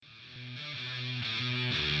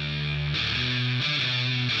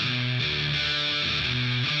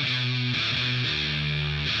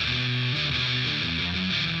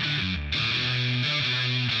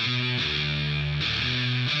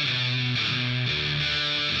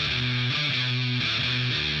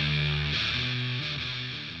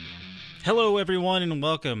Hello, everyone, and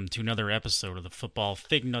welcome to another episode of the Football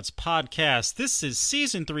Fig Nuts Podcast. This is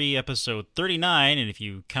Season 3, Episode 39, and if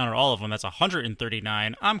you counter all of them, that's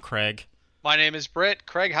 139. I'm Craig. My name is Britt.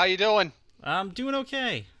 Craig, how you doing? I'm doing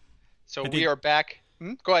okay. So we are back.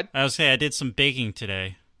 Go ahead. I was saying I did some baking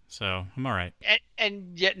today, so I'm all right.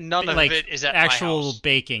 And yet none of like it is at actual my house.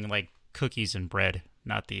 baking, like cookies and bread,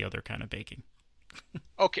 not the other kind of baking.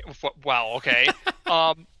 Okay. Wow. Okay.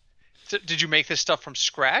 So did you make this stuff from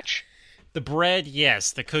scratch? The bread,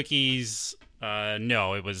 yes. The cookies,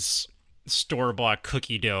 no. It was store-bought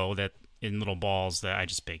cookie dough that in little balls that I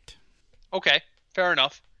just baked. Okay. Fair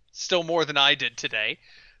enough. Still more than I did today.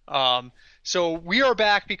 So we are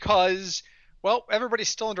back because, well, everybody's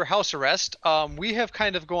still under house arrest. We have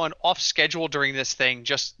kind of gone off schedule during this thing.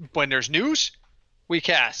 Just when there's news, we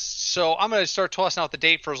cast. So I'm going to start tossing out the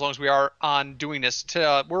date for as long as we are on doing this.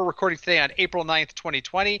 We're recording today on April 9th,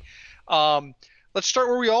 2020. Let's start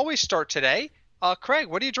where we always start today. Craig,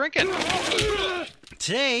 what are you drinking?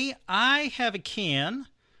 Today, I have a can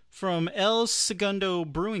from El Segundo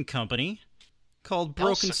Brewing Company called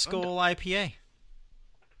Broken Skull IPA.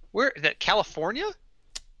 Where? That California?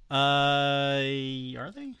 Are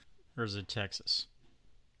they? Or is it Texas?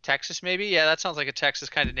 Texas, maybe? Yeah, that sounds like a Texas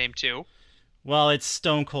kind of name, too. Well, it's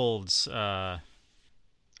Stone Cold's this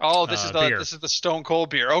beer. is the Stone Cold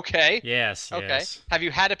beer. Okay. Yes, Okay. yes. Have you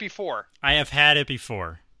had it before? I have had it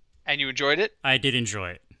before. And you enjoyed it? I did enjoy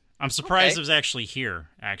it. I'm surprised Okay. it was actually here,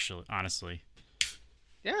 honestly.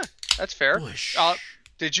 Yeah, that's fair. Bush.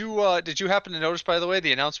 Did you happen to notice, by the way,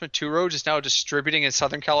 the announcement Two Roads is now distributing in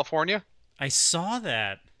Southern California? I saw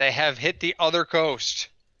that. They have hit the other coast.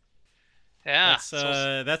 Yeah.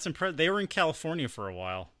 That's impressive. They were in California for a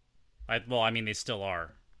while. They still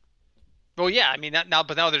are. Well, yeah, I mean, now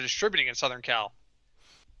they're distributing in Southern Cal.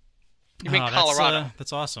 You mean Colorado?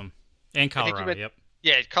 That's awesome. And Colorado, yep.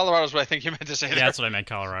 Yeah, Colorado's what I think you meant to say there. Yeah, that's what I meant,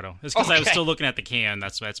 Colorado. It's because I was Okay. still looking at the can.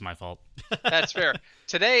 That's my fault. That's fair.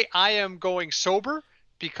 Today, I am going sober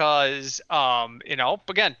because,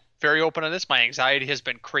 again, very open on this. My anxiety has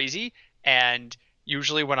been crazy, and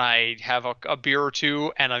usually when I have a beer or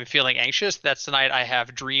two and I'm feeling anxious, that's the night I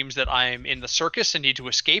have dreams that I'm in the circus and need to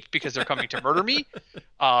escape because they're coming to murder me.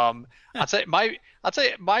 I'll tell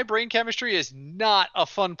you, my brain chemistry is not a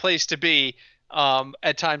fun place to be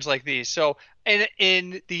at times like these. So,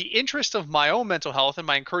 in the interest of my own mental health and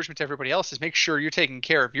my encouragement to everybody else is make sure you're taking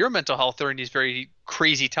care of your mental health during these very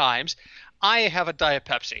crazy times. I have a Diet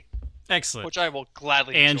Pepsi. Excellent. Which I will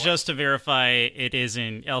gladly And enjoy. just to verify, it is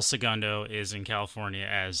in El Segundo, is in California,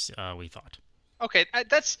 as we thought. Okay,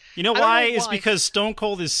 that's... You know I don't why? know Is why. because Stone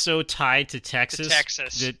Cold is so tied to Texas.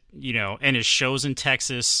 Texas. That, and his show's in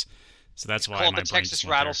Texas. So that's why called my the brain Texas just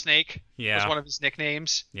went there. Rattlesnake. Yeah. Was one of his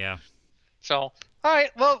nicknames. Yeah. So, all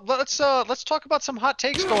right, well, let's talk about some hot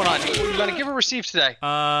takes going on. You going to give or receive today?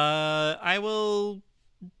 I will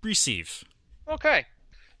receive. Okay.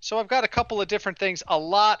 So I've got a couple of different things, a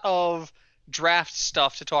lot of draft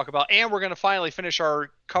stuff to talk about, and we're going to finally finish our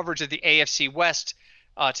coverage of the AFC West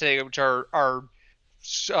today, which are our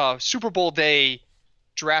Super Bowl day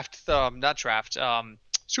Super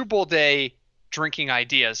Bowl day drinking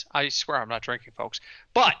ideas. I swear I'm not drinking, folks.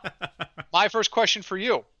 But my first question for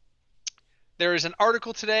you. There is an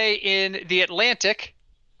article today in The Athletic.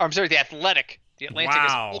 The Athletic. The Atlantic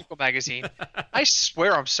is a Wow. political magazine. I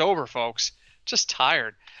swear I'm sober, folks. Just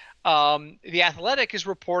tired. The Athletic is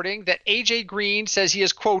reporting that A.J. Green says he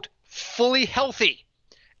is, quote, fully healthy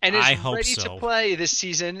and is I hope ready so. to play this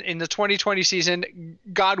season in the 2020 season.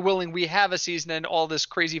 God willing, we have a season and all this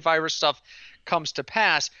crazy virus stuff comes to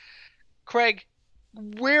pass. Craig,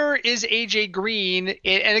 where is A.J. Green?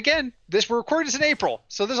 And again, we're recording this in April,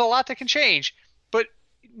 so there's a lot that can change. But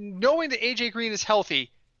knowing that A.J. Green is healthy,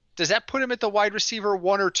 does that put him at the wide receiver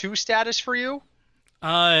 1 or 2 status for you?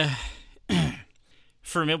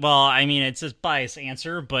 For me, well, I mean, it's a biased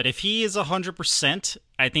answer, but if he is 100%,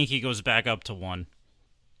 I think he goes back up to 1.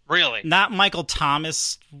 Really? Not Michael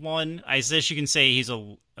Thomas 1. I guess you can say he's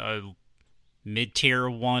a mid-tier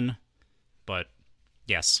 1, but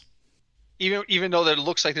yes. Even though that it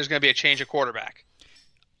looks like there's going to be a change of quarterback.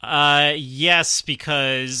 Yes,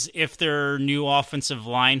 because if their new offensive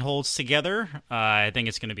line holds together, I think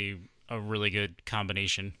it's going to be a really good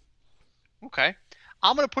combination. Okay.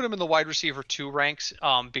 I'm going to put him in the wide receiver 2 ranks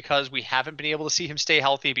because we haven't been able to see him stay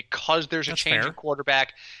healthy because there's a That's change fair. in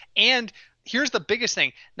quarterback. And here's the biggest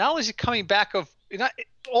thing. Not only is he coming back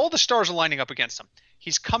all the stars are lining up against him.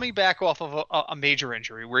 He's coming back off of a major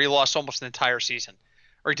injury where he lost almost an entire season.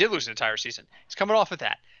 Or he did lose an entire season. He's coming off of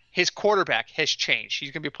that. His quarterback has changed.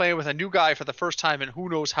 He's going to be playing with a new guy for the first time in who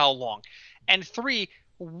knows how long. And 3,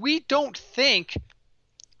 we don't think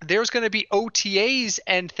there's going to be OTAs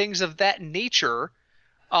and things of that nature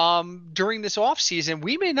during this offseason.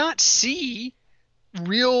 We may not see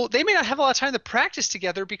they may not have a lot of time to practice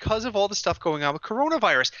together because of all the stuff going on with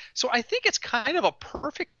coronavirus. So I think it's kind of a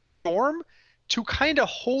perfect storm to kind of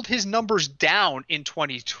hold his numbers down in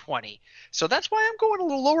 2020. So that's why I'm going a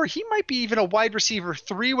little lower. He might be even a wide receiver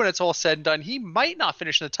 3 when it's all said and done. He might not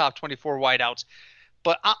finish in the top 24 wideouts,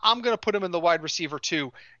 but I'm going to put him in the wide receiver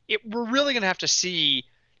 2. We're really going to have to see,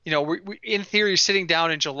 we in theory sitting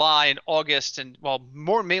down in July and August and, well,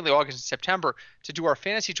 mainly August and September to do our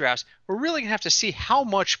fantasy drafts. We're really going to have to see how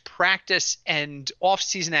much practice and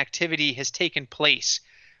off-season activity has taken place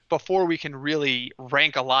before we can really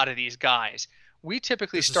rank a lot of these guys. We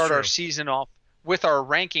typically start our season off with our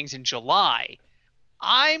rankings in July.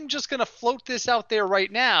 I'm just going to float this out there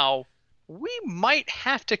right now. We might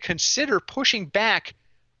have to consider pushing back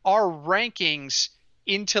our rankings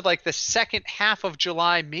into like the second half of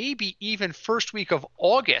July, maybe even first week of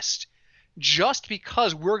August, just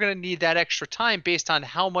because we're going to need that extra time based on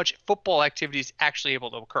how much football activity is actually able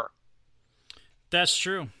to occur. That's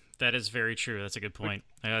true. That is very true. That's a good point.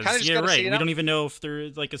 Yeah, right. We don't even know if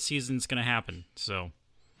a season's going to happen. So,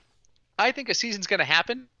 I think a season's going to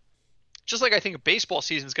happen, just like I think a baseball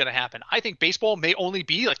season's going to happen. I think baseball may only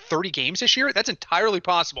be like 30 games this year. That's entirely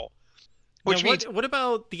possible. Which means, what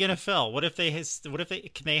about the NFL? What if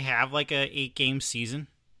can they have like a 8-game season?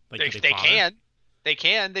 Like they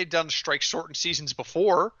can. They've done strike shortened seasons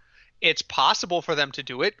before. It's possible for them to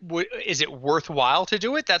do it. Is it worthwhile to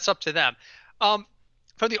do it? That's up to them.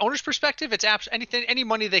 From the owner's perspective, it's any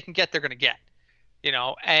money they can get, they're going to get,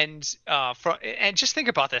 and just think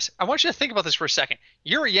about this. I want you to think about this for a second.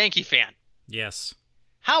 You're a Yankee fan. Yes.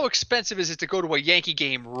 How expensive is it to go to a Yankee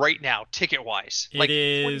game right now, ticket wise? Like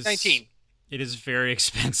 2019. It is very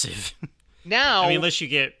expensive. Now, I mean, unless you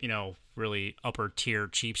get, really upper tier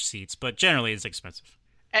cheap seats, but generally it's expensive.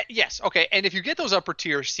 Yes. Okay. And if you get those upper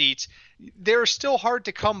tier seats, they're still hard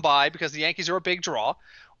to come by because the Yankees are a big draw,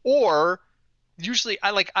 or usually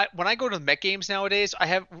when I go to the Met games nowadays, I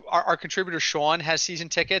have our contributor Sean has season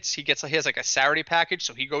tickets. He has like a Saturday package,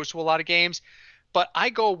 so he goes to a lot of games. But I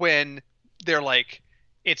go when they're like,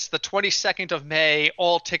 it's the 22nd of May,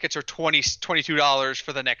 all tickets are $22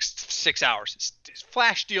 for the next 6 hours. It's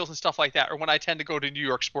flash deals and stuff like that. Or when I tend to go to New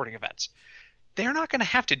York sporting events, they're not going to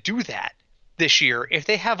have to do that this year if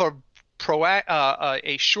they have a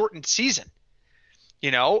shortened season.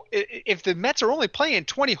 If the Mets are only playing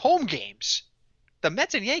 20 home games, the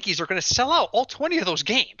Mets and Yankees are going to sell out all 20 of those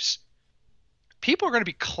games. People are going to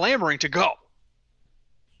be clamoring to go.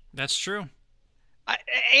 That's true.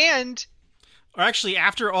 Or actually,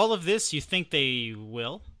 after all of this, you think they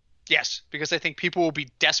will? Yes, because I think people will be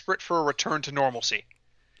desperate for a return to normalcy.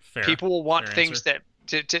 Fair. People will want things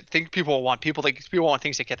people want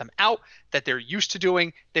things that get them out, that they're used to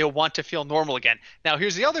doing. They'll want to feel normal again. Now,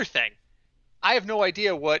 here's the other thing. I have no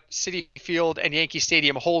idea what Citi Field and Yankee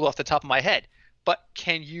Stadium hold off the top of my head. But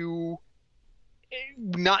can you,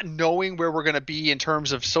 not knowing where we're going to be in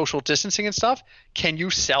terms of social distancing and stuff, can you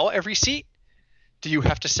sell every seat? Do you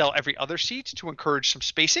have to sell every other seat to encourage some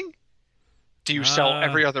spacing? Do you sell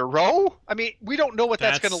every other row? I mean, we don't know what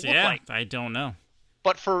that's going to look like. I don't know.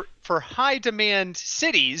 But for high demand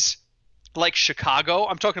cities like Chicago,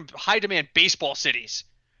 I'm talking high demand baseball cities,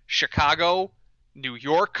 Chicago, New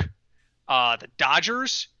York, the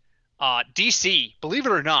Dodgers, DC, believe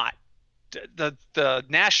it or not, the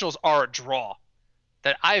Nationals are a draw.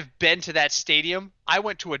 That I've been to that stadium. I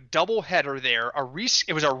went to a doubleheader there.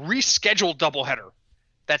 It was a rescheduled doubleheader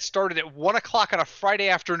that started at 1:00 on a Friday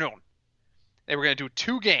afternoon. They were going to do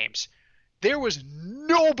 2 games. There was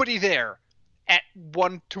nobody there at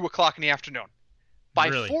 2 o'clock in the afternoon. By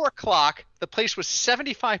 4 o'clock, the place was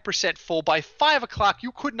 75% full. By 5 o'clock,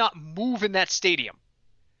 you could not move in that stadium.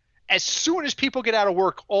 As soon as people get out of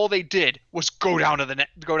work, all they did was go down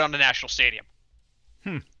to National Stadium.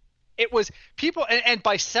 It was people, and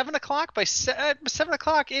by 7 o'clock,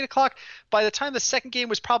 8 o'clock, by the time the second game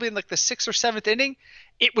was probably in like the 6th or 7th inning,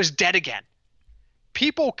 it was dead again.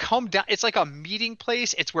 People come down. It's like a meeting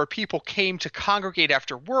place. It's where people came to congregate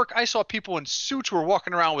after work. I saw people in suits who were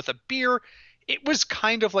walking around with a beer. It was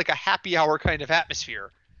kind of like a happy hour kind of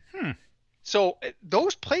atmosphere. So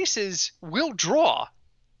those places will draw.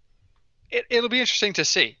 It'll be interesting to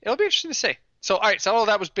see. So, all right. So all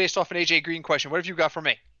that was based off an AJ Green question. What have you got for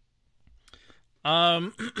me?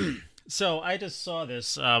 So I just saw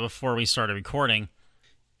this before we started recording.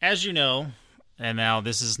 As you know, and now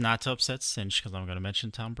this is not to upset Cinch because I'm going to mention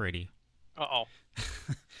Tom Brady.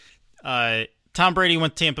 Tom Brady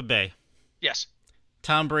went to Tampa Bay. Yes.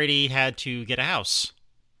 Tom Brady had to get a house.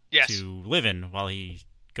 Yes. To live in while he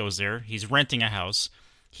goes there. He's renting a house.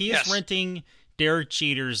 He is Yes. renting Derek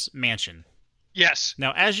Jeter's mansion. Yes.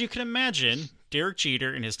 Now, as you can imagine, Derek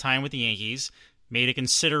Jeter, in his time with the Yankees, made a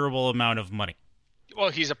considerable amount of money. Well,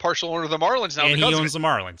 he's a partial owner of the Marlins now. And he because of owns it. the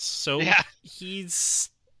Marlins. So Yeah. he's,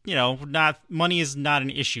 money is not an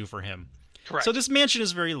issue for him. Correct. So this mansion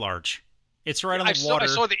is very large. It's right on the water. I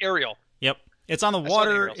saw the aerial. Yep. It's on the saw the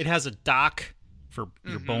water. aerials. It has a dock for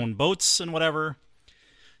your bone boats and whatever.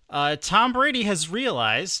 Tom Brady has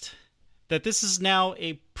realized that this is now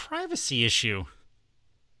a privacy issue.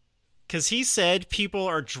 Because he said people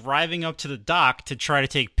are driving up to the dock to try to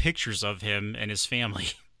take pictures of him and his family.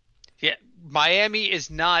 Yeah, Miami is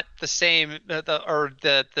not the same.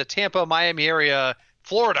 The Tampa, Miami area,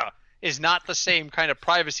 Florida is not the same kind of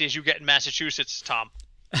privacy as you get in Massachusetts, Tom.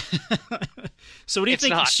 So what do you It's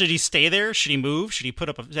think? not. Should he stay there? Should he move? Should he put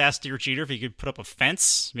up ask Derek Jeter if he could put up a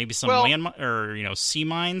fence, maybe some sea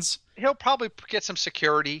mines? He'll probably get some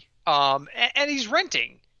security. And he's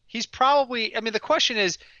renting. He's probably. I mean, the question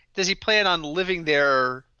is, does he plan on living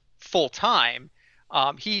there full time?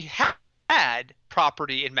 He had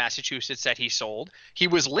property in Massachusetts that he sold. He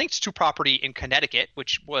was linked to property in Connecticut,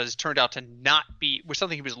 which turned out to was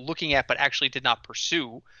something he was looking at but actually did not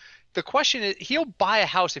pursue. The question is, he'll buy a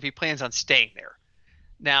house if he plans on staying there.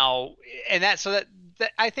 Now, and that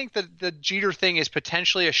I think the Jeter thing is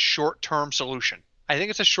potentially a short-term solution. I think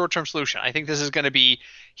it's a short-term solution. I think this is going to be,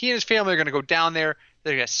 he and his family are going to go down there.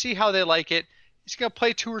 They're going to see how they like it. He's going to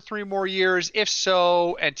play 2 or 3 more years. If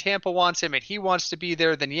so, and Tampa wants him and he wants to be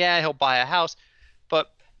there, then yeah, he'll buy a house.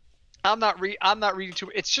 But I'm not reading too.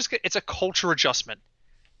 It's a culture adjustment.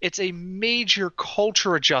 It's a major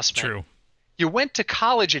culture adjustment. True. You went to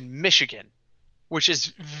college in Michigan, which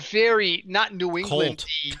is very not New England,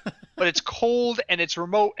 but it's cold and it's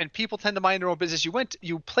remote, and people tend to mind their own business.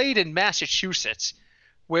 You played in Massachusetts,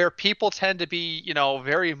 where people tend to be,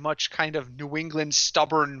 very much kind of New England,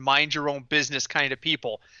 stubborn, mind your own business kind of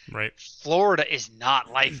people. Right. Florida is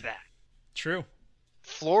not like that. True.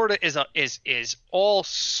 Florida is all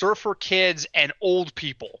surfer kids and old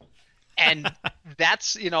people. And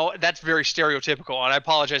that's very stereotypical, and I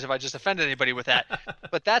apologize if I just offended anybody with that.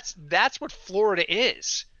 But that's what Florida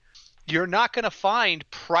is. You're not going to find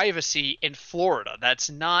privacy in Florida.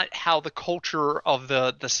 That's not how the culture of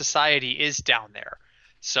the society is down there.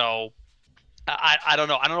 So I don't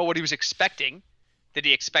know. I don't know what he was expecting. Did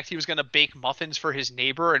he expect he was going to bake muffins for his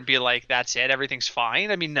neighbor and be like, that's it, everything's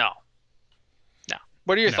fine? I mean, no.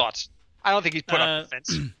 What are your thoughts? I don't think he's put up a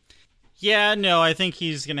fence. Yeah, no, I think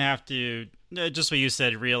he's going to have to, just what you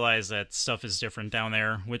said, realize that stuff is different down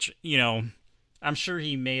there, which, I'm sure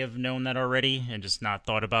he may have known that already and just not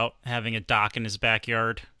thought about having a dock in his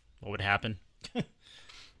backyard. What would happen?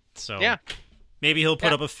 So yeah. Maybe he'll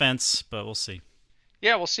put up a fence, but we'll see.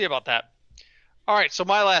 Yeah, we'll see about that. All right, so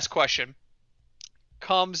my last question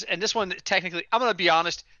comes, and this one technically, I'm going to be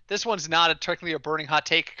honest, this one's not technically a burning hot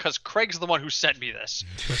take because Craig's the one who sent me this.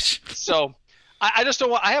 So I just don't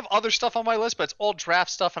want – I have other stuff on my list, but it's all draft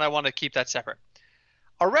stuff, and I want to keep that separate.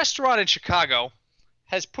 A restaurant in Chicago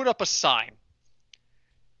has put up a sign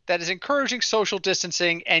that is encouraging social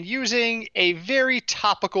distancing and using a very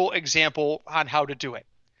topical example on how to do it.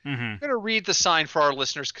 Mm-hmm. I'm going to read the sign for our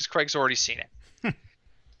listeners because Craig's already seen it.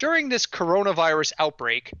 During this coronavirus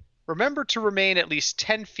outbreak, remember to remain at least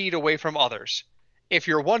 10 feet away from others. If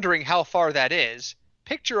you're wondering how far that is,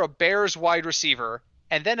 picture a Bears wide receiver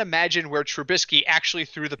and then imagine where Trubisky actually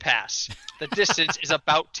threw the pass. The distance is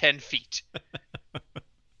about 10 feet.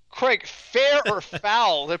 Craig, fair or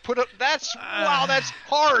foul? They put up. That's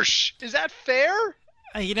harsh. Is that fair?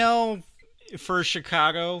 For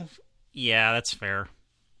Chicago, yeah, that's fair.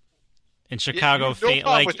 In Chicago, no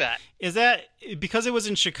problem with that. Is that because it was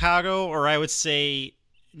in Chicago, or I would say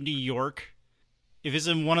New York? If it's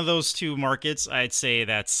in one of those two markets, I'd say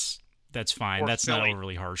that's fine. Or That's Philly. not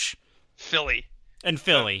overly harsh. Philly. And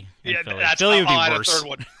Philly. Philly would be I'll worse. Add a third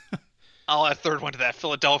one. I'll add a third one to that.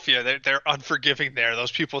 Philadelphia, they're unforgiving there.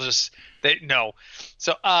 Those people no.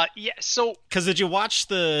 So So because did you watch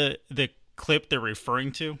the clip they're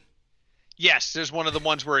referring to? Yes, there's one of the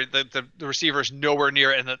ones where the receiver is nowhere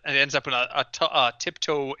near it, and it ends up in a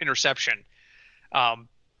tiptoe interception.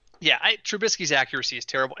 Trubisky's accuracy is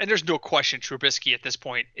terrible, and there's no question Trubisky at this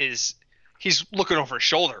point he's looking over his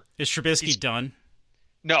shoulder. Is Trubisky done?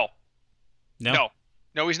 No, No,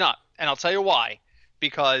 he's not, and I'll tell you why.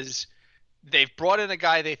 Because they've brought in a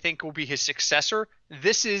guy they think will be his successor.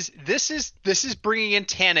 This is bringing in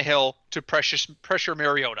Tannehill to pressure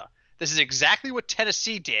Mariota. This is exactly what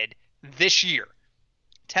Tennessee did this year.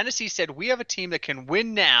 Tennessee said, we have a team that can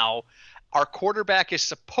win now. Our quarterback is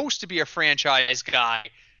supposed to be a franchise guy,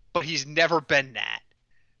 but he's never been that.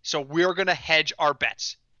 So we're going to hedge our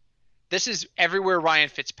bets. This is everywhere Ryan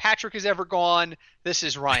Fitzpatrick has ever gone. This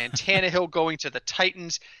is Ryan Tannehill going to the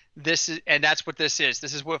Titans. And that's what this is.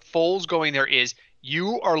 This is what Foles going there is.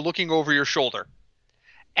 You are looking over your shoulder.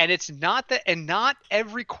 And it's not that, and not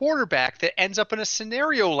every quarterback that ends up in a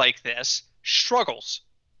scenario like this struggles.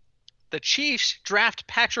 The Chiefs draft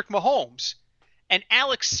Patrick Mahomes, and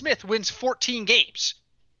Alex Smith wins 14 games.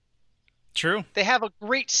 True. They have a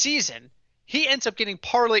great season. He ends up getting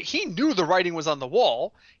parlay. He knew the writing was on the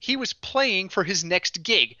wall. He was playing for his next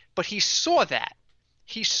gig, but he saw that.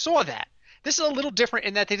 He saw that. This is a little different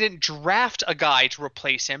in that they didn't draft a guy to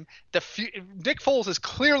replace him. Nick Foles is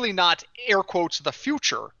clearly not, air quotes, the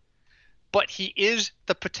future, but he is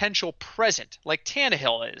the potential present, like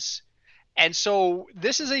Tannehill is. And so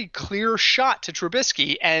this is a clear shot to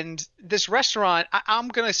Trubisky. And this restaurant, I'm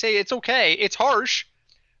going to say it's okay. It's harsh,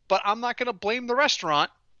 but I'm not going to blame the restaurant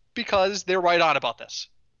because they're right on about this.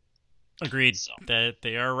 Agreed. So. That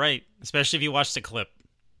they are right, especially if you watch the clip.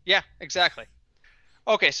 Yeah, exactly.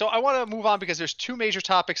 Okay, so I want to move on because there's two major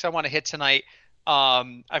topics I want to hit tonight.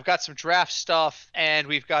 I've got some draft stuff, and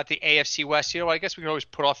we've got the AFC West. I guess we can always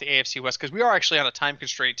put off the AFC West because we are actually on a time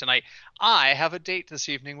constraint tonight. I have a date this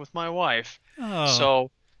evening with my wife. Oh. So,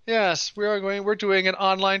 yes, we're doing an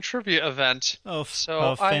online trivia event. Oh,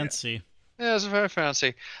 so fancy. Yeah, it's very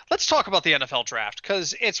fancy. Let's talk about the NFL draft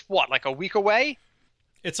because it's what, like a week away?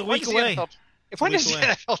 It's a week away. When is the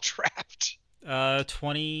NFL draft? 2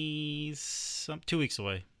 weeks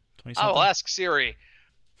away. 20 something. I'll ask Siri.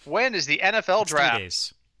 When is the NFL draft? 3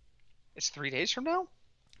 days. It's 3 days from now?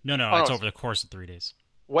 No, it's over the course of 3 days.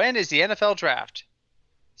 When is the NFL draft?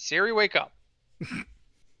 Siri, wake up.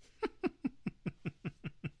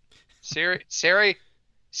 Siri,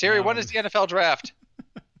 when is the NFL draft?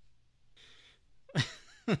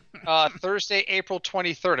 Thursday, April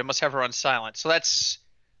 23rd. I must have her on silent. So that's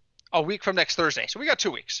a week from next Thursday. So we got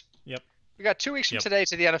 2 weeks. Yep. We got 2 weeks from today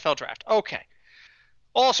to the NFL draft. Okay.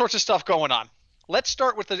 All sorts of stuff going on. Let's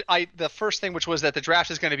start with the first thing, which was that the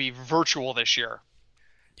draft is going to be virtual this year.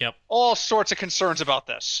 Yep. All sorts of concerns about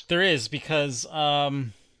this. There is, because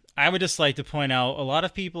I would just like to point out a lot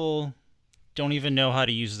of people don't even know how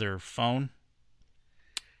to use their phone.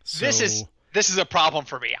 So this is a problem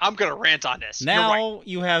for me. I'm going to rant on this. Now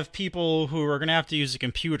you have people who are going to have to use a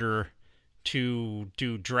computer to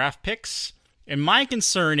do draft picks. And my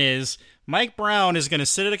concern is Mike Brown is going to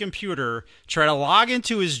sit at a computer, try to log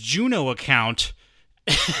into his Juno account,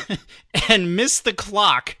 and miss the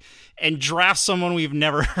clock and draft someone we've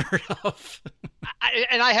never heard of.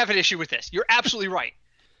 I have an issue with this. You're absolutely right.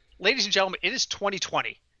 Ladies and gentlemen, it is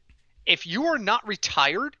 2020. If you are not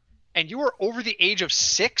retired and you are over the age of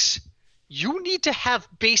 6, you need to have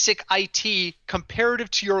basic IT comparative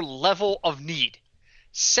to your level of need.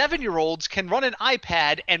 7-year-olds can run an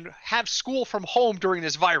iPad and have school from home during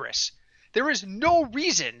this virus. There is no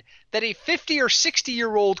reason that a 50 or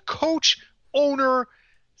 60-year-old coach, owner,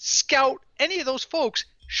 scout, any of those folks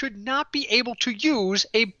should not be able to use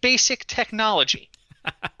a basic technology.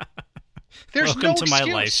 There's Welcome no to excuse.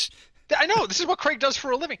 my life. I know. This is what Craig does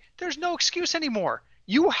for a living. There's no excuse anymore.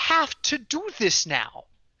 You have to do this now.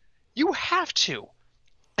 You have to.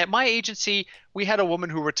 At my agency, we had a woman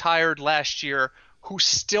who retired last year who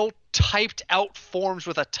still typed out forms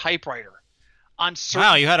with a typewriter.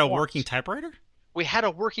 Wow, you had a working typewriter? We had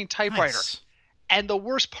a working typewriter. Nice. And the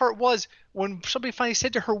worst part was when somebody finally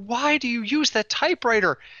said to her, "Why do you use that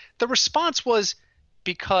typewriter?" The response was,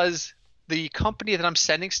 because the company that I'm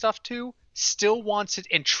sending stuff to still wants it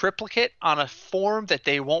in triplicate on a form that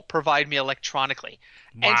they won't provide me electronically.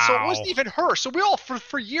 Wow. And so it wasn't even her. So we all,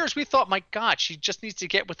 for years, we thought, my God, she just needs to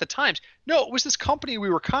get with the times. No, it was this company we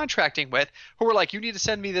were contracting with who were like, you need to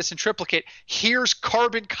send me this in triplicate. Here's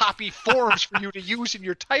carbon copy forms for you to use in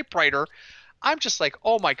your typewriter. I'm just like,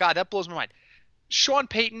 oh my God, that blows my mind. John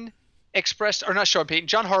Harbaugh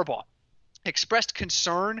expressed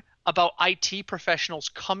concern about IT professionals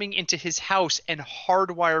coming into his house and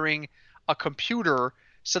hardwiring a computer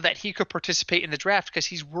so that he could participate in the draft because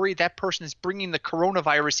he's worried that person is bringing the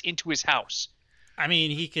coronavirus into his house. I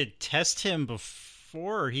mean, he could test him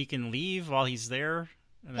before, or he can leave while he's there.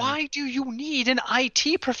 Why do you need an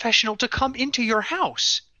IT professional to come into your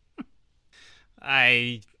house?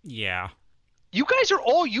 Yeah. You guys are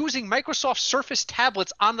all using Microsoft Surface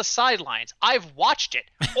tablets on the sidelines. I've watched it.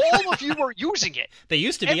 All of you are using it. They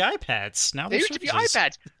used to be iPads. Now they used to be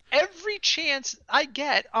iPads. Every chance I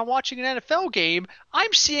get on watching an NFL game,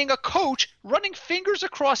 I'm seeing a coach running fingers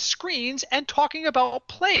across screens and talking about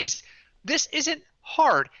plays. This isn't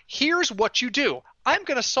hard. Here's what you do. I'm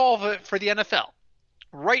going to solve it for the NFL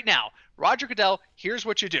right now. Roger Goodell, here's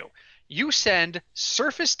what you do. you send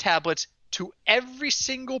Surface tablets to every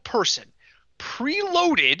single person,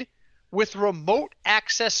 preloaded with remote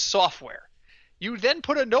access software. You then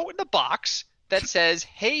put a note in the box that says,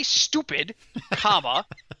 "Hey, stupid, comma,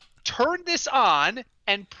 turn this on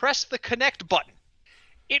and press the connect button."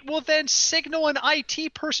 It will then signal an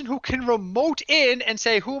IT person who can remote in and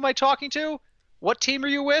say, "Who am I talking to? What team are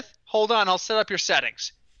you with? Hold on, I'll set up your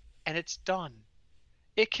settings." And it's done.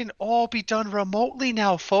 It can all be done remotely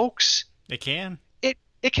now, folks. It can.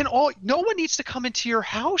 It can all. No one needs to come into your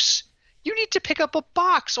house. You need to pick up a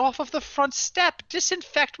box off of the front step,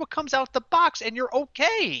 disinfect what comes out the box, and you're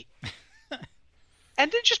okay.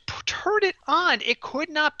 And then just turn it on. It could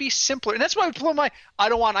not be simpler. And that's why I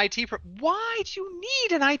don't want IT. Why do you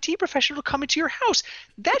need an IT professional to come into your house?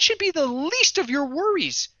 That should be the least of your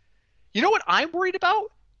worries. You know what I'm worried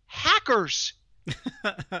about? Hackers.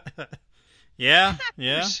 Yeah.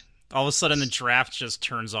 All of a sudden the draft just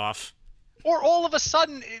turns off. Or all of a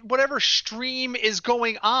sudden, whatever stream is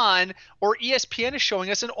going on, or ESPN is showing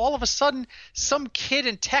us, and all of a sudden, some kid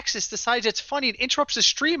in Texas decides it's funny and interrupts the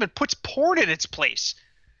stream and puts porn in its place.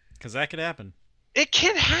 Because that could happen. It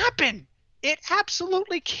can happen. It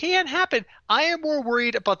absolutely can happen. I am more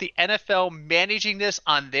worried about the NFL managing this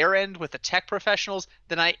on their end with the tech professionals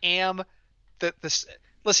than I am the.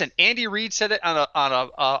 Listen, Andy Reid said it on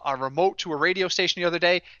a remote to a radio station the other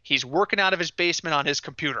day. He's working out of his basement on his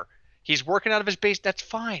computer. He's working out of his base. That's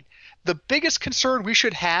fine. The biggest concern we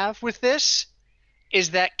should have with this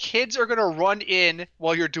is that kids are going to run in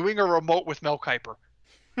while you're doing a remote with Mel Kiper.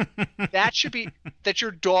 That should be that your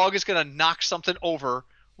dog is going to knock something over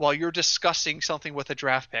while you're discussing something with a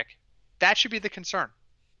draft pick. That should be the concern.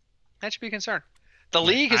 That should be a concern. The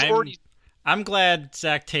league is already. I'm glad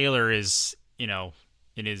Zach Taylor is,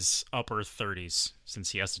 in his upper 30s since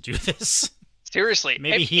he has to do this. Seriously.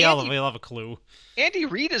 Maybe he'll have a clue. Andy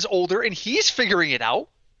Reid is older, and he's figuring it out.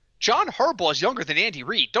 John Harbaugh is younger than Andy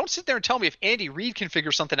Reid. Don't sit there and tell me if Andy Reid can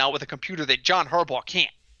figure something out with a computer that John Harbaugh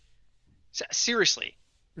can't. Seriously.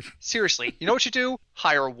 You know what you do?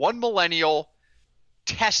 Hire one millennial,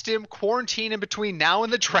 test him, quarantine him between now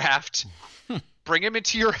and the draft, bring him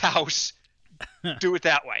into your house, do it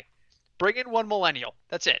that way. Bring in one millennial.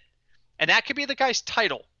 That's it. And that could be the guy's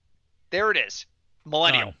title. There it is.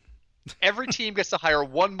 Millennial. Every team gets to hire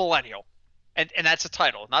one millennial. And that's a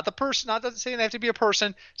title. Not the person, not saying they have to be a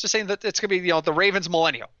person, it's just saying that it's going to be, the Ravens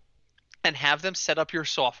millennial. And have them set up your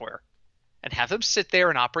software. And have them sit there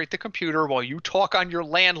and operate the computer while you talk on your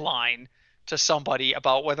landline to somebody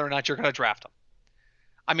about whether or not you're going to draft them.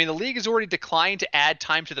 I mean, the league has already declined to add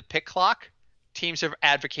time to the pick clock. Teams have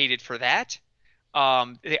advocated for that.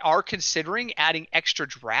 They are considering adding extra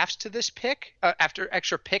drafts to this pick, after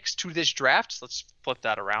extra picks to this draft. So let's flip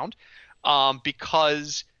that around.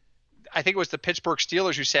 Because I think it was the Pittsburgh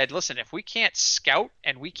Steelers who said, listen, if we can't scout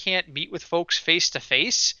and we can't meet with folks face to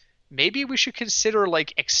face, maybe we should consider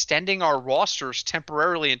extending our rosters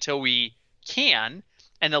temporarily until we can.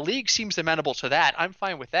 And the league seems amenable to that. I'm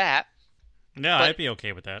fine with that. No, I'd be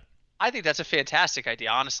okay with that. I think that's a fantastic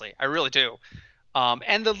idea, honestly. I really do.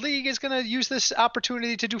 And the league is going to use this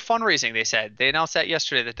opportunity to do fundraising, they said. They announced that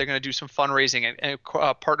yesterday, that they're going to do some fundraising and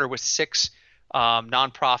partner with 6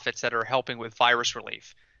 nonprofits that are helping with virus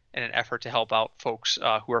relief in an effort to help out folks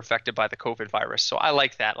who are affected by the COVID virus. So I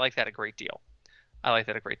like that. I like that a great deal.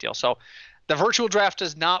 So the virtual draft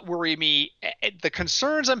does not worry me. The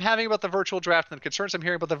concerns I'm having about the virtual draft and the concerns I'm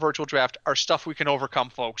hearing about the virtual draft are stuff we can overcome,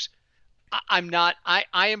 folks. I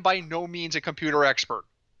am by no means a computer expert.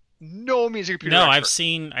 No means a computer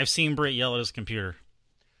expert. I've seen Britt yell at his computer.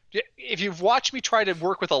 If you've watched me try to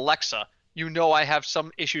work with Alexa, you know I have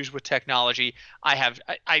some issues with technology.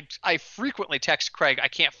 I frequently text Craig, I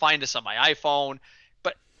can't find this on my iPhone,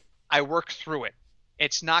 but I work through it.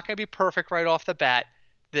 It's not going to be perfect right off the bat.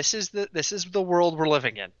 This is the world we're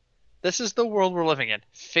living in.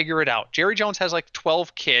 Figure it out. Jerry Jones has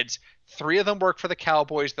 12 kids. 3 of them work for the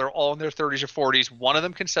Cowboys. They're all in their 30s or 40s. One of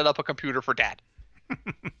them can set up a computer for dad.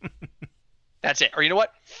 That's it. Or you know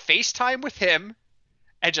what? FaceTime with him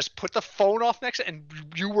and just put the phone off next and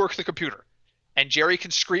you work the computer. And Jerry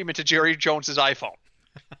can scream into Jerry Jones's iPhone.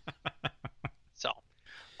 So, all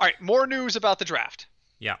right, more news about the draft.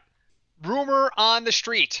 Yeah. Rumor on the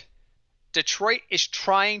street. Detroit is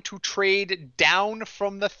trying to trade down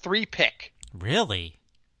from the 3 pick. Really?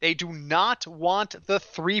 They do not want the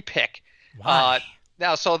 3 pick. Why?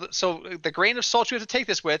 Now, so the grain of salt you have to take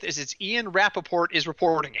this with is it's Ian Rappaport is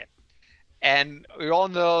reporting it. And we all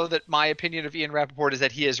know that my opinion of Ian Rappaport is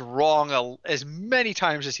that he is wrong as many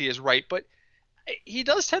times as he is right. But he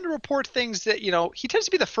does tend to report things that, he tends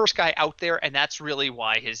to be the first guy out there, and that's really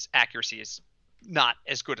why his accuracy is not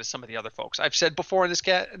as good as some of the other folks. I've said before in this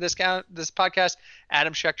podcast,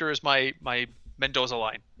 Adam Schefter is my Mendoza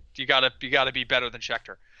line. You gotta be better than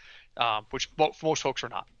Schefter, which most folks are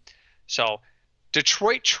not. So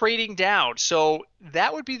Detroit trading down. So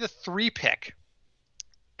that would be the 3 pick.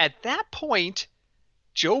 At that point,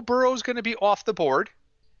 Joe Burrow is going to be off the board.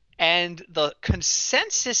 And the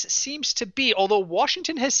consensus seems to be, although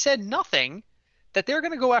Washington has said nothing, that they're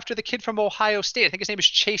going to go after the kid from Ohio State. I think his name is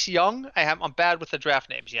Chase Young. I'm bad with the draft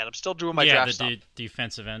names yet. I'm still doing my draft stuff.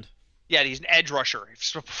 Defensive end. Yeah, he's an edge rusher.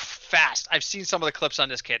 He's fast. I've seen some of the clips on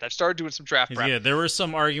this kid. I've started doing some draft prep. Yeah, there were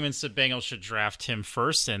some arguments that Bengals should draft him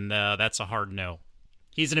first, and that's a hard no.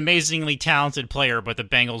 He's an amazingly talented player, but the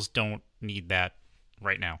Bengals don't need that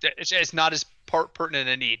right now. It's not as pertinent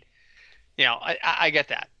a need. I get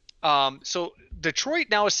that. So Detroit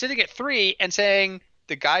now is sitting at 3 and saying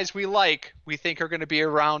the guys we think are going to be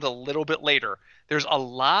around a little bit later. There's a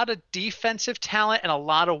lot of defensive talent and a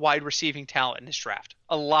lot of wide receiving talent in this draft.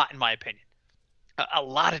 A lot, in my opinion. A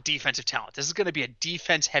lot of defensive talent. This is going to be a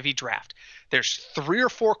defense-heavy draft. There's 3 or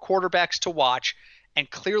 4 quarterbacks to watch, and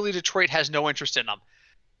clearly Detroit has no interest in them.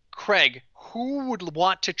 Craig, who would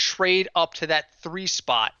want to trade up to that 3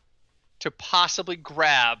 spot to possibly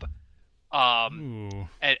grab a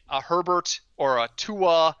Herbert or a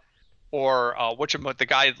Tua or the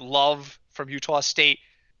guy Love from Utah State?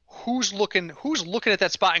 Who's looking at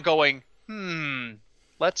that spot and going,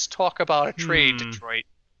 let's talk about a trade, Detroit?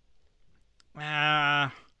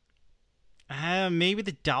 Maybe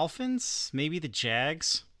the Dolphins, maybe the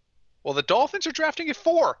Jags. Well, the Dolphins are drafting at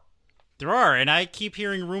 4. There are, and I keep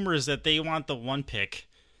hearing rumors that they want the 1 pick,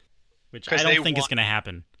 which I don't think is going to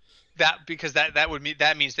happen.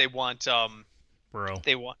 That means they want Burrow.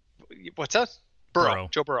 They want what's that? Burrow.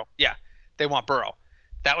 Joe Burrow. Yeah, they want Burrow.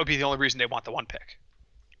 That would be the only reason they want the 1 pick.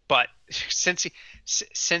 But since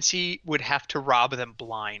he would have to rob them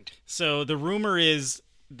blind. So the rumor is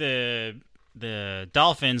the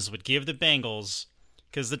Dolphins would give the Bengals,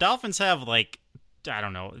 because the Dolphins have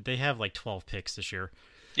they have 12 picks this year.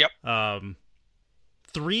 Yep.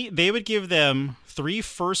 They would give them 3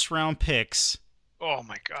 first-round picks. Oh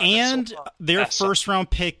my God! And their first-round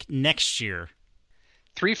pick next year.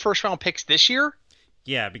 3 first-round picks this year?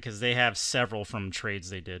 Yeah, because they have several from trades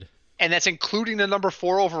they did. And that's including the number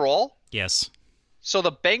 4 overall? Yes. So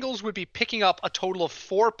the Bengals would be picking up a total of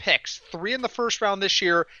 4 picks, 3 in the first round this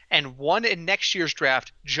year and 1 in next year's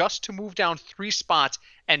draft, just to move down 3 spots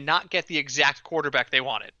and not get the exact quarterback they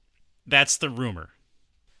wanted. That's the rumor.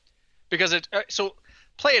 Because so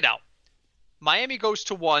play it out. Miami goes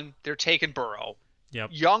to 1, they're taking Burrow. Yep.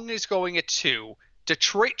 Young is going at 2.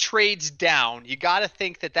 Detroit trades down. You got to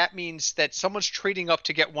think that means that someone's trading up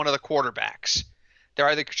to get one of the quarterbacks. They're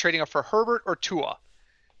either trading up for Herbert or Tua.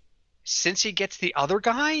 Since he gets the other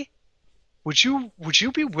guy, would you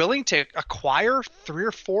be willing to acquire 3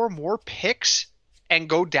 or 4 more picks and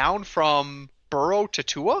go down from Burrow to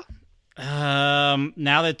Tua?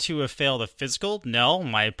 Now that Tua failed a physical, no.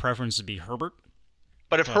 My preference would be Herbert.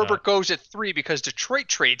 But if Herbert goes at 3 because Detroit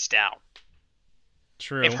trades down.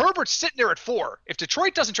 True. If Herbert's sitting there at 4, if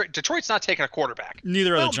Detroit doesn't trade, Detroit's not taking a quarterback.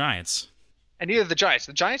 Neither are the Giants. And neither are the Giants.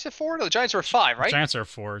 The Giants at 4? No, the Giants are at 5, right? The Giants are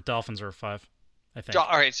 4. Dolphins are 5, I think.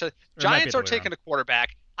 All right, so Giants are taking a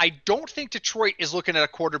quarterback. I don't think Detroit is looking at a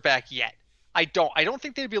quarterback yet. I don't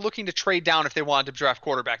think they'd be looking to trade down if they wanted to draft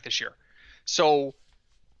quarterback this year. So,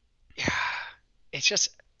 it's just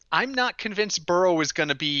I'm not convinced Burrow is going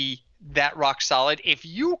to be that rock solid. If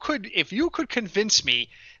you could convince me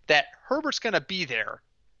that Herbert's going to be there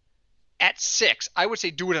at 6, I would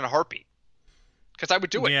say do it in a heartbeat. Because I would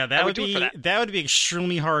do it. Yeah, that would be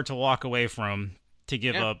extremely hard to walk away from, to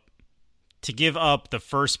give up the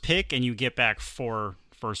first pick, and you get back 4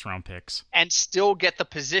 first-round picks. And still get the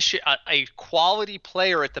position, a quality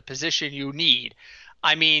player at the position you need.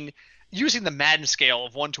 I mean, using the Madden scale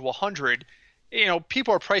of 1 to 100,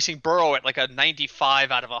 people are pricing Burrow at like a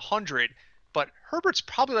 95 out of 100, but Herbert's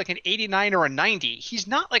probably like an 89 or a 90. He's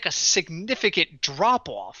not like a significant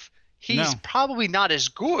drop-off. He's probably not as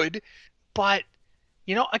good, but,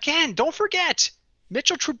 again, don't forget,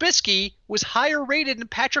 Mitchell Trubisky was higher rated than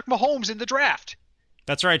Patrick Mahomes in the draft.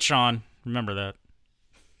 That's right, Sean. Remember that.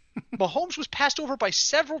 Mahomes was passed over by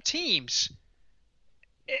several teams.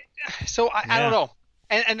 So I don't know.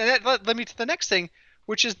 And that led me to the next thing,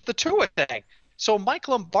 which is the Tua thing. So Mike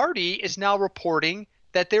Lombardi is now reporting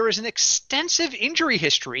that there is an extensive injury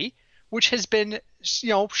history, which has been,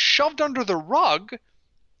 shoved under the rug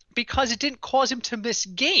because it didn't cause him to miss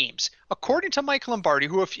games. According to Mike Lombardi,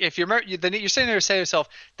 who, if you remember, you're sitting there saying to yourself,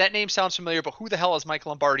 that name sounds familiar, but who the hell is Mike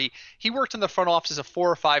Lombardi? He worked in the front offices of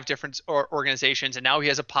 4 or 5 different organizations, and now he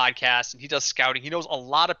has a podcast, and he does scouting. He knows a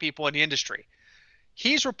lot of people in the industry.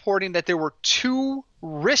 He's reporting that there were 2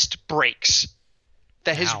 wrist breaks,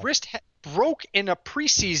 that his wrist broke in a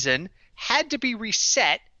preseason, had to be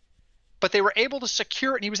reset, but they were able to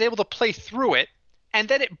secure it, and he was able to play through it. And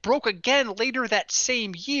then it broke again later that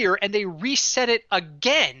same year, and they reset it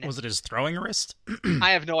again. Was it his throwing wrist?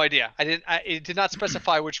 I have no idea. It did not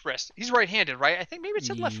specify which wrist. He's right-handed, right? I think maybe it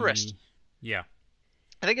said left wrist. Yeah.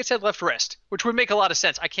 I think it said left wrist, which would make a lot of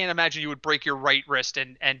sense. I can't imagine you would break your right wrist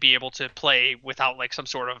and be able to play without like some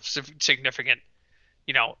sort of significant,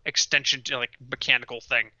 extension to like mechanical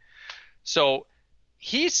thing. So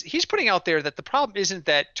he's putting out there that the problem isn't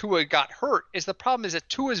that Tua got hurt, the problem is that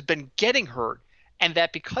Tua's been getting hurt. And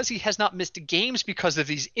that because he has not missed games because of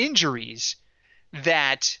these injuries,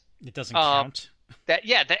 that it doesn't count. That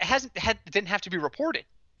didn't have to be reported.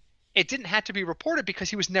 It didn't have to be reported because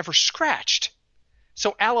he was never scratched.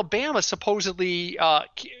 So Alabama supposedly,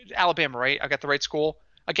 Alabama, right? I got the right school.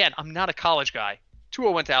 Again, I'm not a college guy.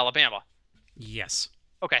 Tua went to Alabama. Yes.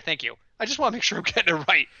 Okay, thank you. I just want to make sure I'm getting it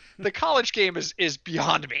right. The college game is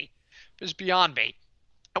beyond me. It's beyond me.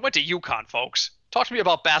 I went to UConn, folks. Talk to me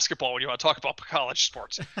about basketball when you want to talk about college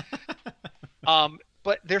sports.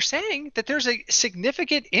 But they're saying that there's a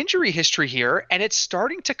significant injury history here, and it's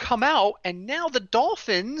starting to come out, and now the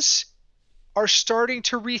Dolphins are starting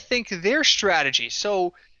to rethink their strategy.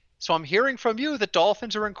 So I'm hearing from you the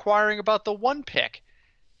Dolphins are inquiring about the 1 pick.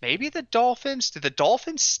 Maybe do the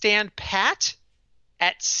Dolphins stand pat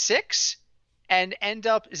at 6 and end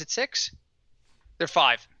up – is it 6? They're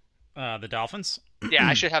 5. The Dolphins? Yeah,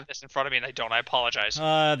 I should have this in front of me, and I don't. I apologize.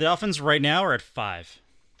 The Dolphins right now are at 5.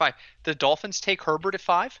 5. The Dolphins take Herbert at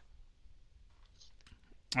 5?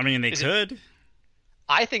 I mean, they could.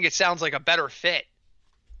 I think it sounds like a better fit.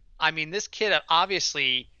 I mean, this kid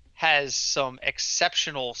obviously has some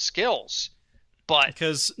exceptional skills, but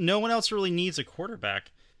because no one else really needs a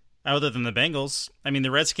quarterback other than the Bengals. I mean,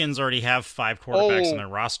 the Redskins already have 5 quarterbacks on their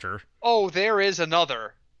roster. Oh, there is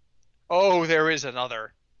another.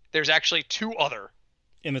 There's actually 2 other.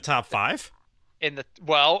 In the top 5?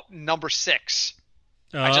 Number 6.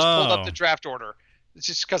 Oh. I just pulled up the draft order. It's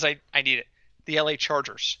just because I need it. The LA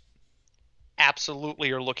Chargers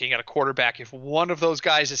absolutely are looking at a quarterback if one of those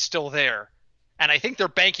guys is still there. And I think they're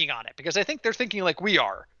banking on it because I think they're thinking like we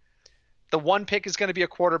are. The 1 pick is going to be a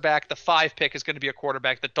quarterback. The 5 pick is going to be a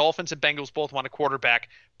quarterback. The Dolphins and Bengals both want a quarterback,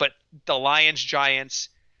 but the Lions, Giants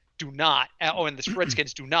do not. Oh, and the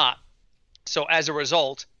Redskins do not. So as a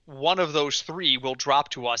result, one of those 3 will drop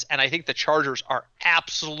to us, and I think the Chargers are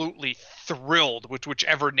absolutely thrilled with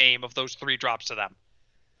whichever name of those 3 drops to them.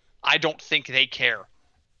 I don't think they care.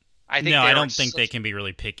 I don't think they can be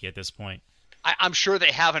really picky at this point. I'm sure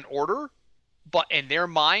they have an order, but in their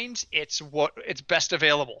minds, it's best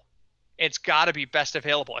available. It's got to be best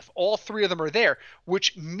available. If all 3 of them are there,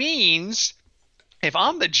 which means if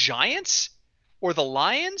I'm the Giants or the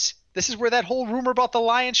Lions, this is where that whole rumor about the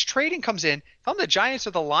Lions trading comes in. If I'm the Giants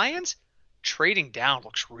or the Lions, trading down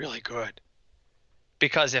looks really good.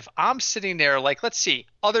 Because if I'm sitting there, like, let's see,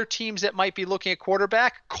 other teams that might be looking at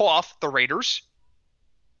quarterback, cough, the Raiders.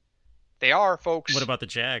 They are, folks. What about the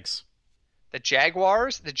Jags? The Jags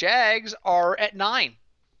are at 9.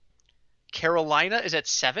 Carolina is at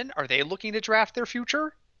 7. Are they looking to draft their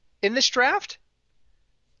future in this draft?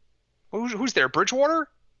 Who's there? Bridgewater?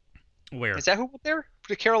 Where? Is that who went there?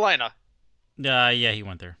 To Carolina. Yeah, he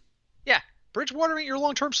went there. Yeah, Bridgewater ain't your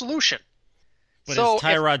long-term solution. But is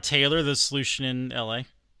Tyrod Taylor the solution in LA?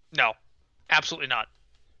 No, absolutely not.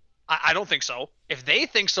 I don't think so. If they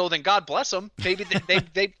think so, then God bless them. Maybe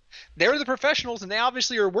they're the professionals, and they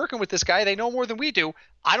obviously are working with this guy. They know more than we do.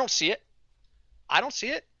 I don't see it.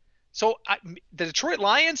 So the Detroit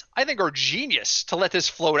Lions, I think, are genius to let this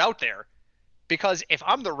float out there. Because if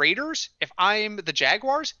I'm the Raiders, if I'm the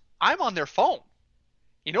Jaguars, I'm on their phone.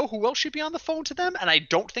 You know who else should be on the phone to them? And I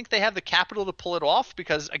don't think they have the capital to pull it off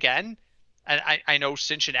because, again, and I know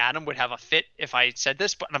Cinch and Adam would have a fit if I said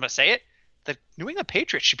this, but I'm going to say it. The New England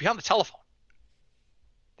Patriots should be on the telephone.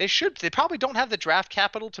 They should. They probably don't have the draft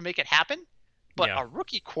capital to make it happen, but a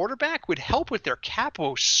rookie quarterback would help with their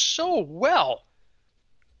capo so well.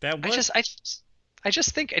 That would. I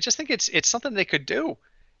just think it's something they could do.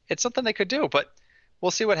 It's something they could do, but we'll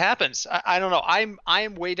see what happens. I don't know.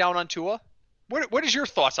 I'm way down on Tua. What is your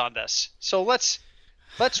thoughts on this? So let's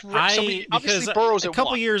obviously Burrow's a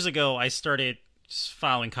couple years ago I started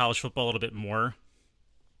following college football a little bit more.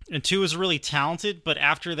 And Tua was really talented, but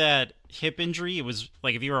after that hip injury. It was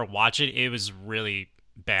like if you were to watch it, it was really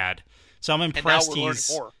bad. So I'm And now impressed we're learning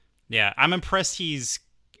he's more. yeah, I'm impressed he's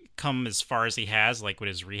come as far as he has, like with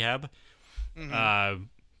his rehab.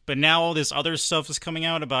 But now all this other stuff is coming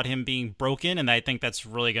out about him being broken, and I think that's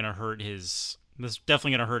really going to hurt his. That's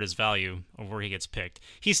definitely going to hurt his value of where he gets picked.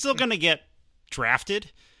 He's still going to get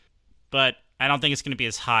drafted, but I don't think it's going to be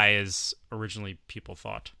as high as originally people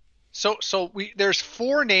thought. So there's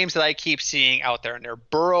 4 names that I keep seeing out there, and they're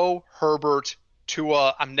Burrow, Herbert,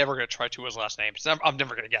 Tua. I'm never going to try Tua's last name. So I'm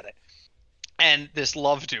never going to get it. And this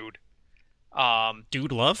Love dude.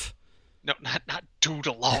 Dude, Love? No, not Dude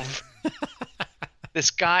Love. This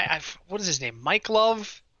guy, what is his name? Mike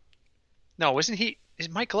Love? No, isn't he? Is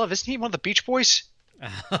Mike Love? Isn't he one of the Beach Boys?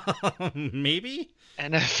 Maybe?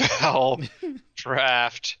 NFL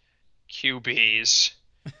draft QBs.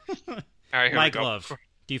 All right, here Mike we go. Love,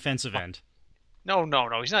 defensive end. No.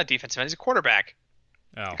 He's not a defensive end. He's a quarterback.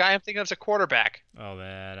 Oh, The guy I'm thinking of is a quarterback.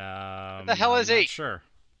 that. What the hell is I'm not he? Sure,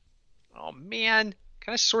 Oh, man.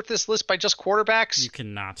 Can I sort this list by just quarterbacks? you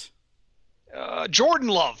cannot. Jordan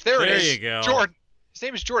Love. There it is. There you go. Jordan. His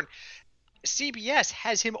name is Jordan. CBS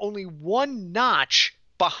has him only 1 notch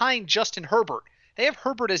behind Justin Herbert. They have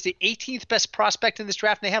Herbert as the 18th best prospect in this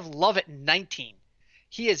draft, and they have Love at 19.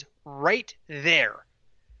 He is right there.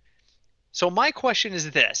 So my question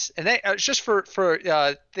is this, and it's just for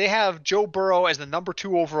they have Joe Burrow as the number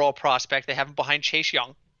 2 overall prospect. They have him behind Chase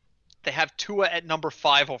Young. They have Tua at number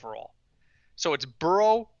 5 overall. So it's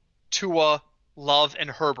Burrow, Tua, Love, and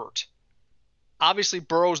Herbert. Obviously,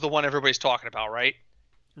 Burrow's the one everybody's talking about, right?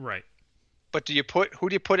 Right. But who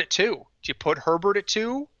do you put at 2? Do you put Herbert at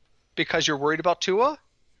 2 because you're worried about Tua?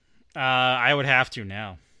 I would have to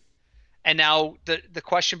now. And now the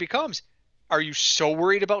question becomes, are you so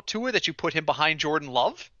worried about Tua that you put him behind Jordan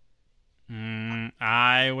Love?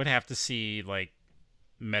 I would have to see like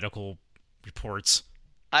medical reports.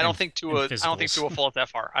 I don't think Tua physicals. falls that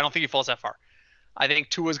far. I don't think he falls that far. I think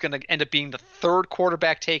Tua's going to end up being the 3rd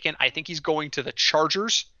quarterback taken. I think he's going to the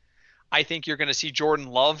Chargers. I think you're going to see Jordan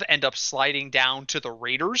Love end up sliding down to the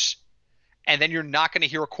Raiders. And then you're not going to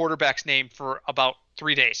hear a quarterback's name for about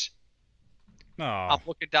 3 days. Oh, I'm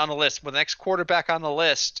looking down the list. Well, the next quarterback on the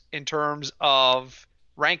list in terms of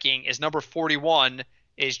ranking is number 41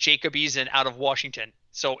 is Jacob Eason out of Washington.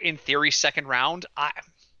 So in theory, 2nd round,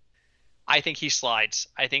 I think he slides.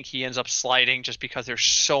 I think he ends up sliding just because there's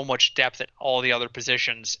so much depth at all the other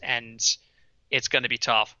positions, and it's going to be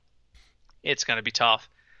tough. It's going to be tough.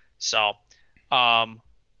 So,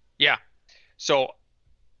 yeah. So,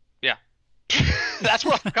 yeah. That's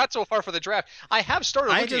what I've got so far for the draft. I have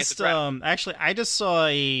started looking at the draft. Actually, I just saw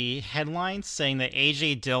a headline saying that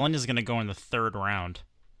A.J. Dillon is going to go in the 3rd round.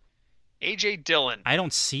 A.J. Dillon. I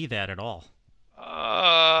don't see that at all.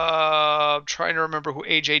 I'm trying to remember who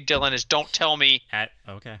A.J. Dillon is. Don't tell me.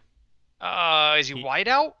 Okay. Is he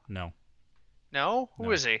wideout? No. No?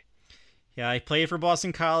 Who is he? Yeah, he played for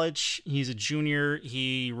Boston College. He's a junior.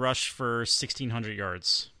 He rushed for 1,600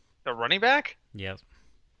 yards. The running back? Yeah.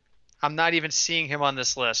 I'm not even seeing him on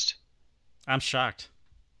this list. I'm shocked.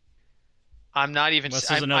 I'm not even. Unless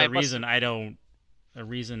there's another reason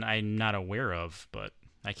I'm not aware of, but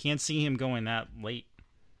I can't see him going that late.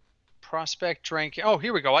 Prospect ranking. Oh,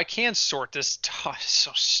 here we go. I can sort this. Oh, it's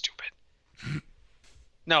so stupid.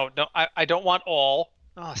 No, I don't want all.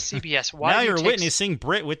 Oh, CBS. Why? Now you're witnessing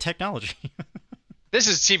Brit with technology. This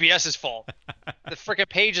is CBS's fault. The frickin'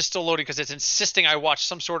 page is still loading because it's insisting I watch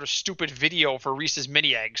some sort of stupid video for Reese's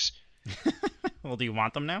mini eggs. Well, do you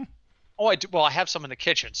want them now? Oh, I do. Well, I have some in the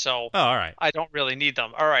kitchen, so all right. I don't really need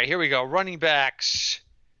them. All right, here we go. Running backs.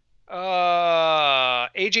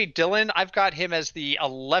 A.J. Dillon, I've got him as the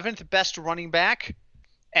 11th best running back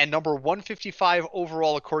and number 155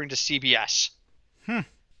 overall according to CBS.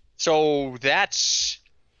 So that's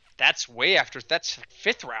way after. That's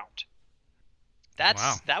 5th round.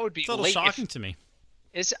 That would be it's a little late shocking to me.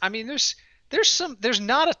 There's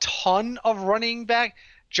not a ton of running back.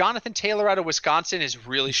 Jonathan Taylor out of Wisconsin is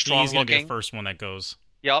really strong He's gonna looking. be the first one that goes.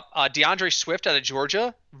 Yep. DeAndre Swift out of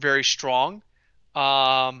Georgia, very strong.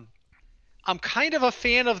 I'm kind of a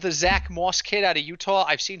fan of the Zach Moss kid out of Utah.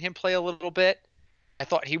 I've seen him play a little bit. I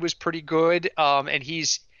thought he was pretty good. And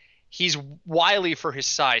he's wily for his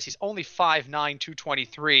size. He's only 5'9",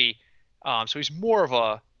 223. So he's more of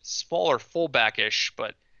a smaller fullback-ish.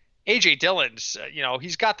 But A.J. Dillon's,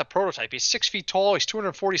 he's got the prototype. He's 6 feet tall. He's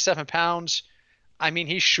 247 pounds. I mean,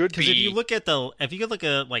 he should be. Because if you look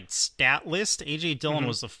at stat list, A.J. Dillon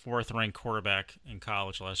was the 4th ranked quarterback in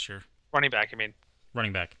college last year. Running back, I mean.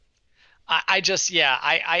 Running back. I don't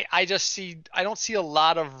see a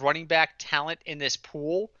lot of running back talent in this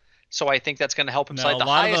pool. So I think that's going to help him No, slide. a The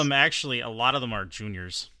lot highest, of them actually. A lot of them are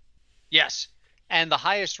juniors. yes, and the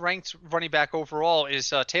highest ranked running back overall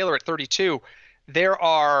is Taylor at 32. There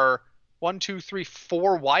are one, two, three,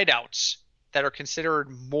 four wideouts that are considered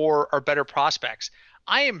more or better prospects.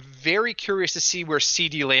 I am very curious to see where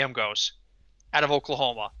C.D. Lamb goes out of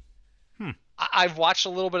Oklahoma. I've watched a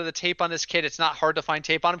little bit of the tape on this kid. It's not hard to find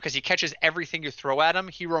tape on him because he catches everything you throw at him.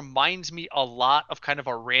 He reminds me a lot of kind of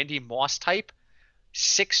a Randy Moss type.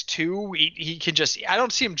 6'2". He can just – I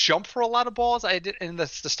don't see him jump for a lot of balls in the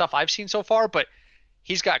stuff I've seen so far, but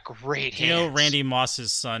he's got great hands. You know Randy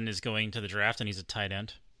Moss's son is going to the draft, and he's a tight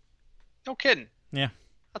end. No kidding. Yeah. I'll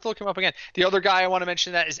have to look him up again. The other guy I want to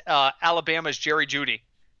mention that is Alabama's Jerry Jeudy.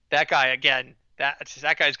 That guy, again, that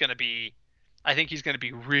guy's going to be – I think he's going to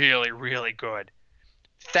be really, really good.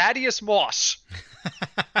 Thaddeus Moss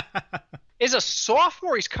is a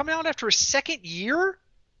sophomore. He's coming out after his second year.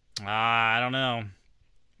 I don't know.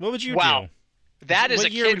 What would you do? That is what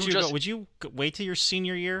a year kid would who you just. go? Would you wait till your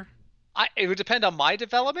senior year? It would depend on my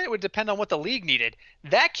development. It would depend on what the league needed.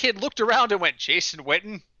 That kid looked around and went, Jason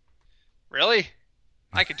Witten? Really?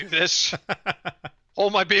 I could do this.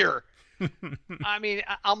 Hold my beer. I mean,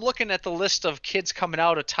 I'm looking at the list of kids coming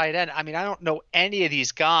out of tight end. I mean, I don't know any of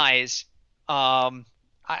these guys.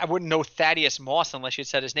 I wouldn't know Thaddeus Moss unless you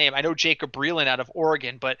said his name. I know Jacob Breland out of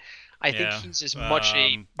Oregon, but I think he's as much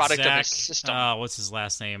a product of his system. What's his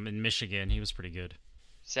last name? In Michigan, he was pretty good.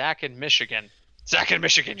 Zach in Michigan,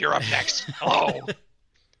 you're up next. Hello.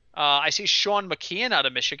 I see Sean McKeon out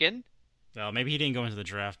of Michigan. Well, maybe he didn't go into the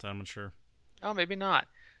draft. I'm not sure. Oh, maybe not.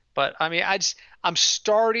 But, I mean, I'm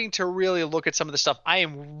starting to really look at some of the stuff. I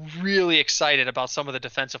am really excited about some of the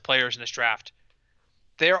defensive players in this draft.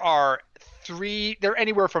 They're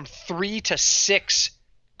anywhere from 3 to 6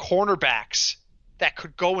 cornerbacks that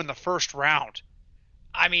could go in the first round.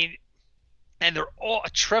 I mean, and they're all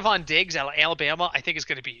 – Trevon Diggs out of Alabama I think is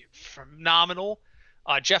going to be phenomenal.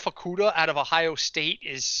 Jeff Okudah out of Ohio State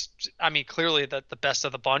is, I mean, clearly the best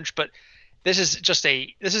of the bunch. But this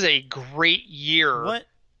is a great year.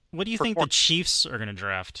 What do you think the Chiefs are going to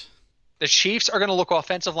draft? The Chiefs are going to look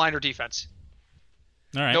offensive line or defense.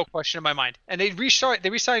 All right. No question in my mind. And they re-signed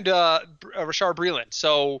Rashard Breeland.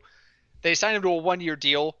 So they signed him to a 1-year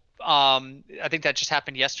deal. I think that just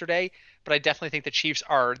happened yesterday. But I definitely think the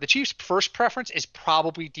Chiefs' first preference is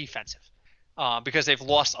probably defensive because they've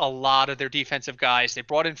lost a lot of their defensive guys. They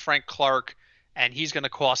brought in Frank Clark, and he's going to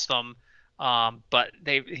cost them. But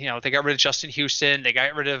they got rid of Justin Houston. They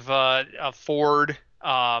got rid of Ford.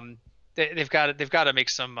 They've got to make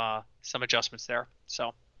some adjustments there.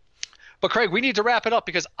 So, but Craig, we need to wrap it up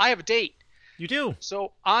because I have a date. You do.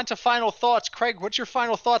 So on to final thoughts. Craig, what's your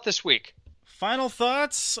final thought this week? Final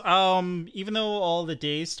thoughts. Even though all the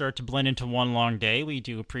days start to blend into one long day, we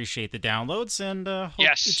do appreciate the downloads and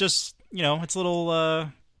yes, it just it's a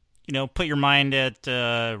little put your mind at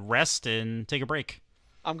rest and take a break.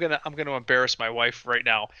 I'm gonna embarrass my wife right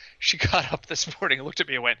now. She got up this morning and looked at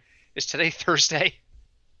me and went, "Is today Thursday?"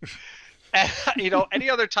 And, any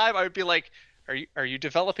other time I would be like, are you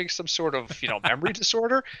developing some sort of, memory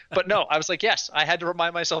disorder? But no, I was like, yes, I had to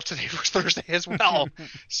remind myself today was Thursday as well.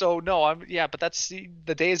 So no, but that's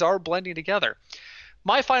the days are blending together.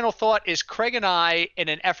 My final thought is Craig and I, in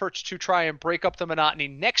an effort to try and break up the monotony,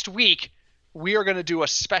 next week, we are going to do a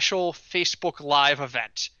special Facebook Live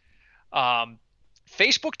event.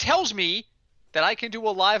 Facebook tells me that I can do a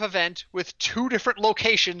live event with 2 different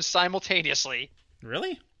locations simultaneously.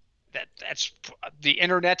 Really? That's the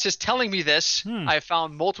internet is telling me this. I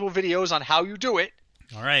found multiple videos on how you do it.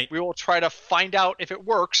 All right. We will try to find out if it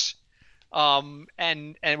works. And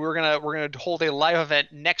we're gonna hold a live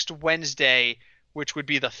event next Wednesday, which would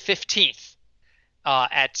be the 15th,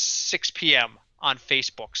 at 6 p.m. on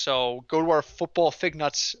Facebook. So go to our Football Fig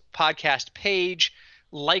Nuts podcast page,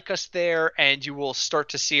 like us there, and you will start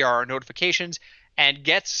to see our notifications and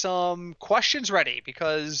get some questions ready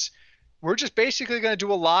because we're just basically going to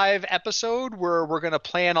do a live episode where we're going to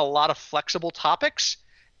plan a lot of flexible topics.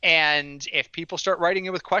 And if people start writing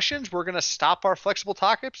in with questions, we're going to stop our flexible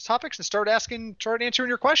topics and start answering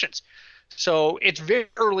your questions. So it's very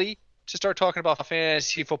early to start talking about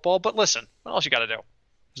fantasy football, but listen, what else you got to do?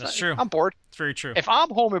 That's true. I'm bored. It's very true. If I'm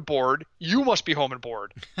home and bored, you must be home and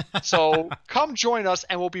bored. So come join us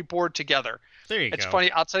and we'll be bored together. There you go. It's funny.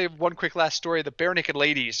 I'll tell you one quick last story. The Bare Naked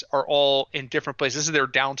Ladies are all in different places. This is their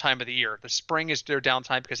downtime of the year. The spring is their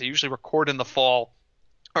downtime because they usually record in the fall,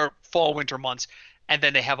 winter months, and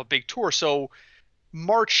then they have a big tour. So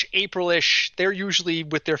March, April-ish, they're usually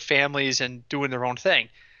with their families and doing their own thing.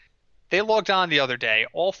 They logged on the other day,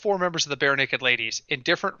 all 4 members of the Bare Naked Ladies in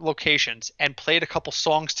different locations, and played a couple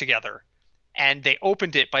songs together. And they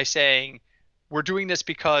opened it by saying, we're doing this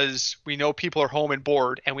because we know people are home and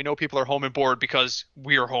bored, and we know people are home and bored because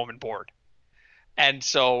we're home and bored. And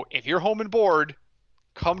so if you're home and bored,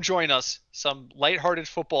 come join us. Some lighthearted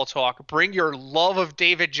football talk. Bring your love of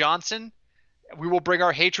David Johnson. We will bring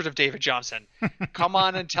our hatred of David Johnson. Come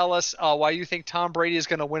on and tell us why you think Tom Brady is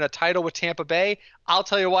going to win a title with Tampa Bay. I'll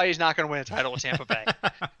tell you why he's not going to win a title with Tampa Bay.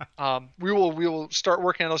 We will start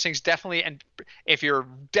working on those things definitely. And if you're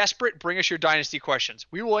desperate, bring us your dynasty questions.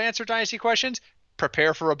 We will answer dynasty questions.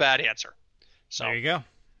 Prepare for a bad answer. So there you go.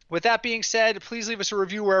 With that being said, please leave us a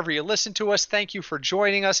review wherever you listen to us. Thank you for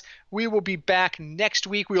joining us. We will be back next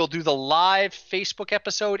week. We will do the live Facebook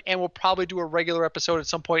episode, and we'll probably do a regular episode at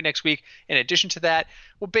some point next week. In addition to that,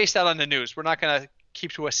 we'll base that on the news. We're not going to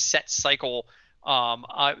keep to a set cycle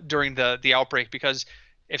during the outbreak, because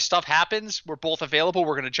if stuff happens, we're both available.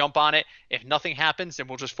 We're going to jump on it. If nothing happens, then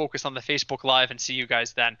we'll just focus on the Facebook Live and see you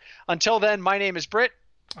guys then. Until then, my name is Britt.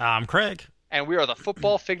 I'm Craig. And we are the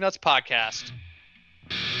Football Fig Nuts Podcast.